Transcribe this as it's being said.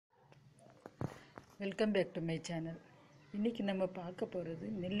Welcome back to my channel. இன்றைக்கி நம்ம பார்க்க போகிறது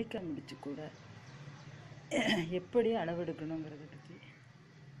நெல்லிக்காய் முடிச்சு கூடை எப்படி அளவெடுக்கணுங்கிறத பற்றி.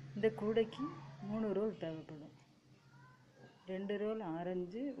 இந்த கூடைக்கு 3 ரோல் தேவைப்படும். 2 ரோல்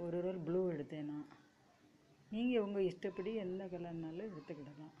ஆரஞ்சு, 1 ரோல் ப்ளூ எடுத்தேன்னா. நீங்கள் உங்கள் இஷ்டப்படி எந்த கலர்னாலும்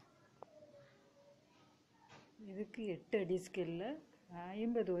எடுத்துக்கிடலாம். இதுக்கு 8 அடி ஸ்கேலில்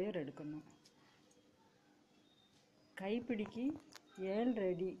 50 ஒயர் எடுக்கணும். கைப்பிடிக்கு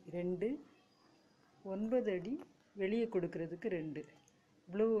 7.5 அடி 2, 9 அடி வெளியே கொடுக்கறதுக்கு 2,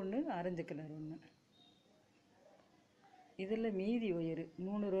 ப்ளூ ஒன்று, ஆரஞ்சு கலர் ஒன்று. இதில் மீதி ஒயரு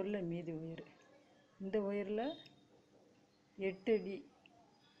 3 ரோலில் மீதி ஒயரு. இந்த ஒயரில் 8 அடி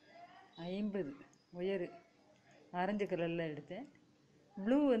 50 ஒயரு ஆரஞ்சு கலரில் எடுத்தேன்.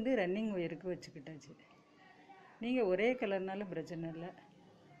 ப்ளூ வந்து ரன்னிங் ஒயருக்கு வச்சுக்கிட்டாச்சு. நீங்கள் ஒரே கலர்னாலும் பிரச்சனை இல்லை,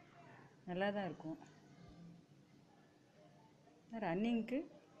 நல்லா தான் இருக்கும். ரன்னிங்க்கு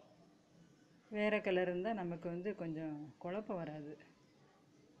வேறு கலர் இருந்தால் நமக்கு வந்து கொஞ்சம் குழப்பம் வராது.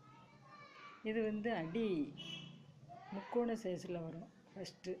 இது வந்து அடி முக்கோண சைஸில் வரும்.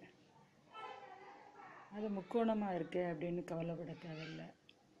 ஃபஸ்ட்டு அது முக்கோணமாக இருக்கே அப்படின்னு கவலைப்பட தேவையில்லை.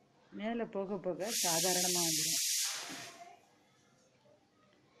 மேலே போக போக சாதாரணமாக வந்துடும்.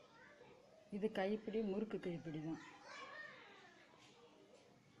 இது கைப்பிடி, முறுக்கு கைப்பிடி தான்.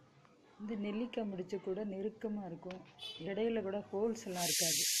 இந்த நெல்லிக்காய் முடிச்சு கூட நெருக்கமாக இருக்கும். இடையில கூட ஹோல்ஸ் எல்லாம்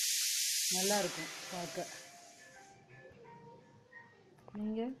இருக்காது, நல்லாயிருக்கும் பார்க்க.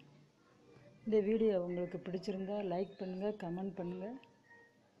 நீங்கள் இந்த வீடியோ உங்களுக்கு பிடிச்சிருந்தா லைக் பண்ணுங்கள், கமெண்ட் பண்ணுங்கள்,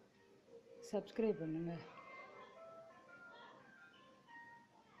 சப்ஸ்கிரைப் பண்ணுங்கள்.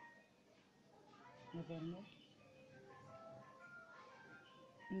 பாருங்கள்,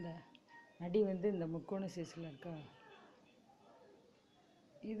 இந்த அடி வந்து இந்த முக்கோண சைஸில் இருக்கா.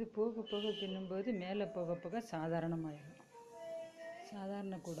 இது போக போக பின்னும்போது மேலே போக போக சாதாரணமாயிடும்.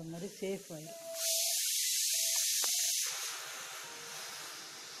 சாதாரண கூடை மாதிரி சேஃப் ஆகிடும்.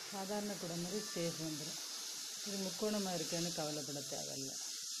 சாதாரண கூடை மாதிரி சேஃப் வந்துடும். இது முக்கோணமாக இருக்குன்னு கவலைப்பட தேவையில்லை.